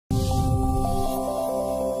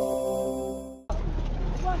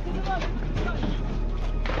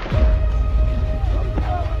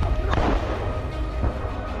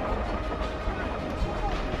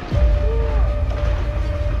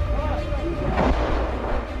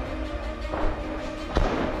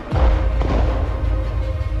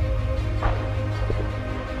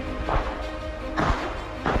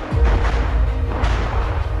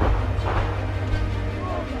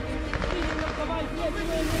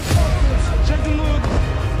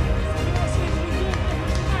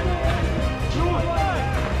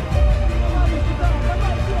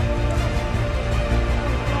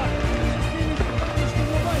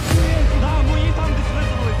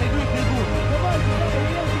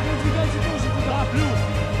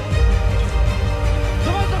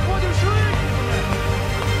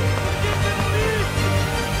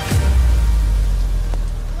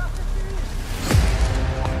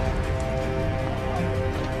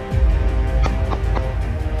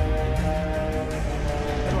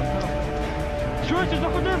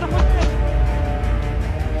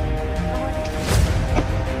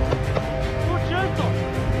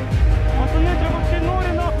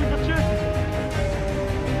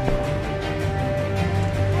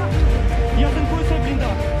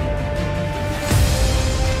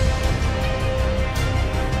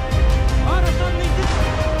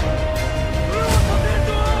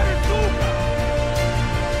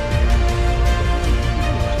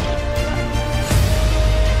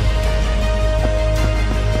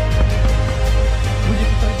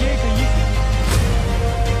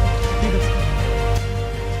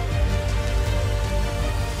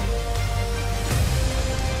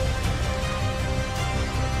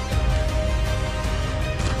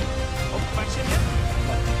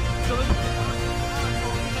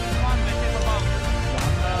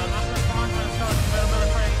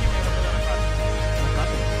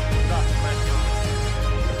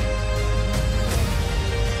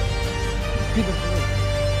Підер, живий.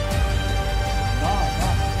 Так.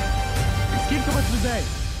 Скільки у вас людей?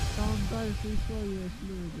 Там далі ще є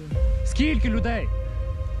люди. Скільки людей?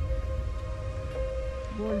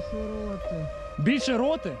 Більше роти. Більше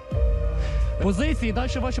роти? Позиції,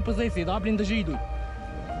 далі ваші позиції, да, бліндажі йдуть.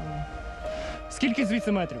 Скільки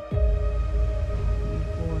звідси метрів? Не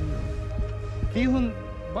понял. Ти його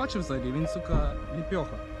бачив взагалі? Він, сука,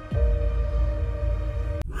 ліпьоха.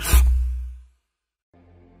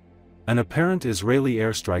 An apparent Israeli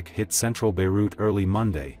airstrike hit central Beirut early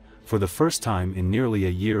Monday, for the first time in nearly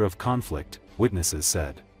a year of conflict, witnesses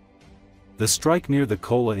said. The strike near the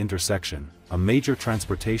Kola intersection, a major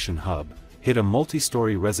transportation hub, hit a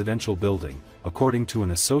multi-story residential building, according to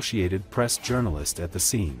an Associated Press journalist at the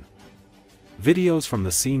scene. Videos from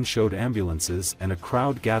the scene showed ambulances and a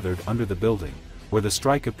crowd gathered under the building, where the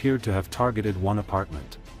strike appeared to have targeted one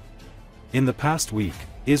apartment. In the past week,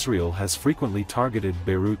 Israel has frequently targeted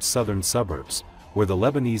Beirut's southern suburbs, where the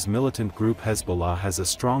Lebanese militant group Hezbollah has a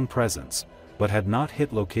strong presence, but had not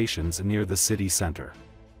hit locations near the city center.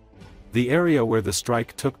 The area where the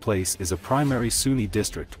strike took place is a primary Sunni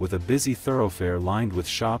district with a busy thoroughfare lined with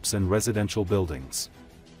shops and residential buildings.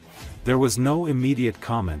 There was no immediate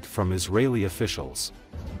comment from Israeli officials.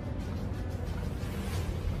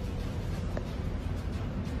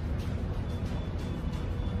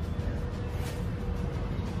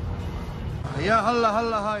 يا هلا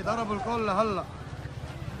هاي ضربوا الكل هلا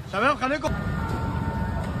شباب خليكم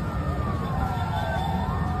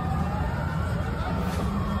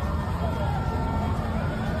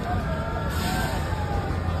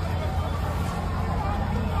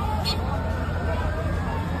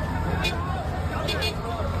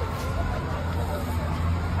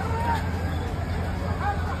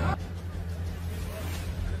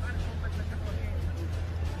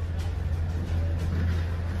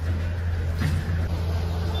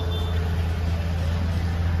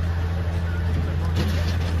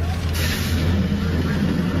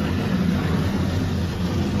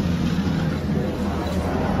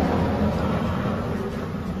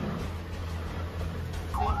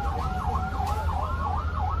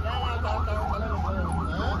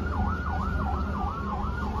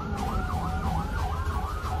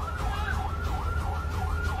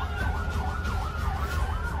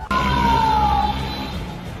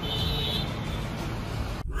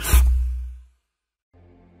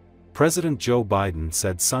President Joe Biden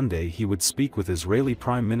said Sunday he would speak with Israeli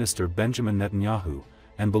Prime Minister Benjamin Netanyahu,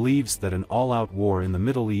 and believes that an all-out war in the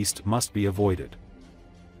Middle East must be avoided.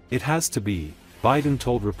 It has to be, Biden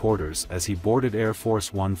told reporters as he boarded Air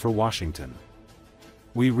Force One for Washington.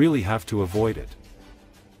 We really have to avoid it.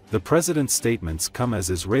 The president's statements come as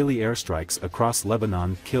Israeli airstrikes across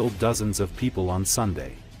Lebanon killed dozens of people on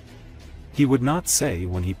Sunday. He would not say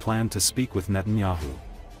when he planned to speak with Netanyahu.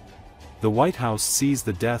 The White House sees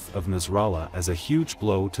the death of Nasrallah as a huge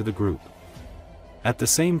blow to the group. At the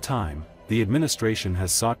same time, the administration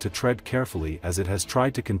has sought to tread carefully as it has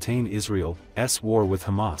tried to contain Israel's war with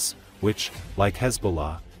Hamas, which, like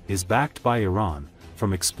Hezbollah, is backed by Iran,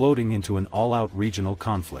 from exploding into an all-out regional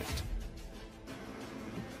conflict.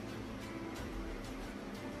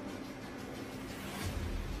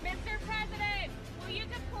 Mr. President, will you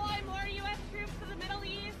deploy more U.S. troops to the Middle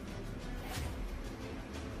East?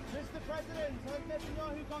 Mr. President, has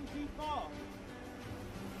Netanyahu gone too far?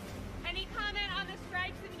 Any comment on the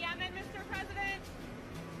strikes in Yemen, Mr. President?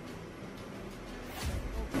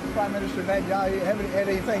 Prime Minister Netanyahu, have had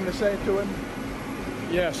anything to say to him?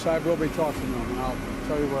 Yes, I will be talking to him, and I'll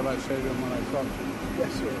tell you what I say to him when I talk to him.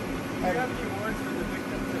 Yes, sir. Do you have any words for the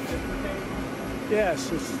victims of this brigade?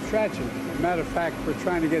 Yes, it's tragic. As a matter of fact, we're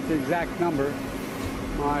trying to get the exact number.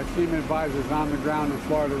 My team advisor is on the ground in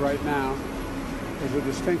Florida right now. There's a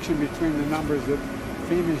distinction between the numbers that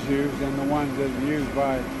FEMA's used and the ones that are used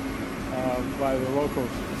by the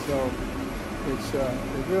locals. So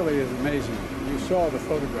it really is amazing. You saw the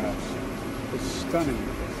photographs. It's stunning.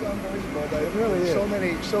 It's unbelievable. It really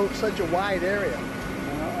is. Such a wide area.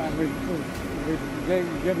 And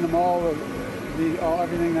we've given them all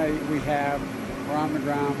everything we have. We're on the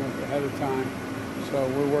ground ahead of time, so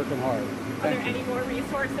we're working hard. Are there any more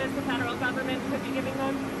resources the federal government could be giving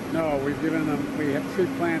them? No, we've given them, we have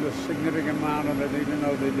pre-planned a significant amount of it, even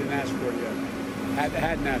though they didn't ask for it yet.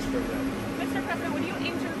 Hadn't asked for it yet. Mr. President, would you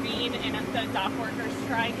intervene in the dock workers'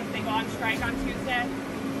 strike if they go on strike on Tuesday?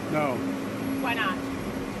 No. Why not?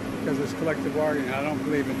 Because it's collective bargaining. I don't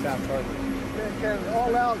believe in Taft-Hartley.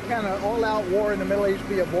 Can an all-out war in the Middle East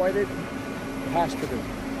be avoided? It has to be.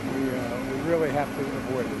 We really have to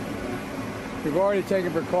avoid it. We've already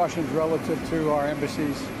taken precautions relative to our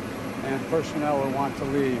embassies and personnel who want to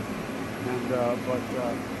leave, but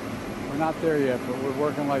We're not there yet, but we're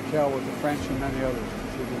working like hell with the French and many others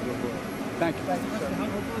to see the good work. Thank you. How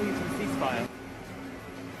hopefully it's a ceasefire.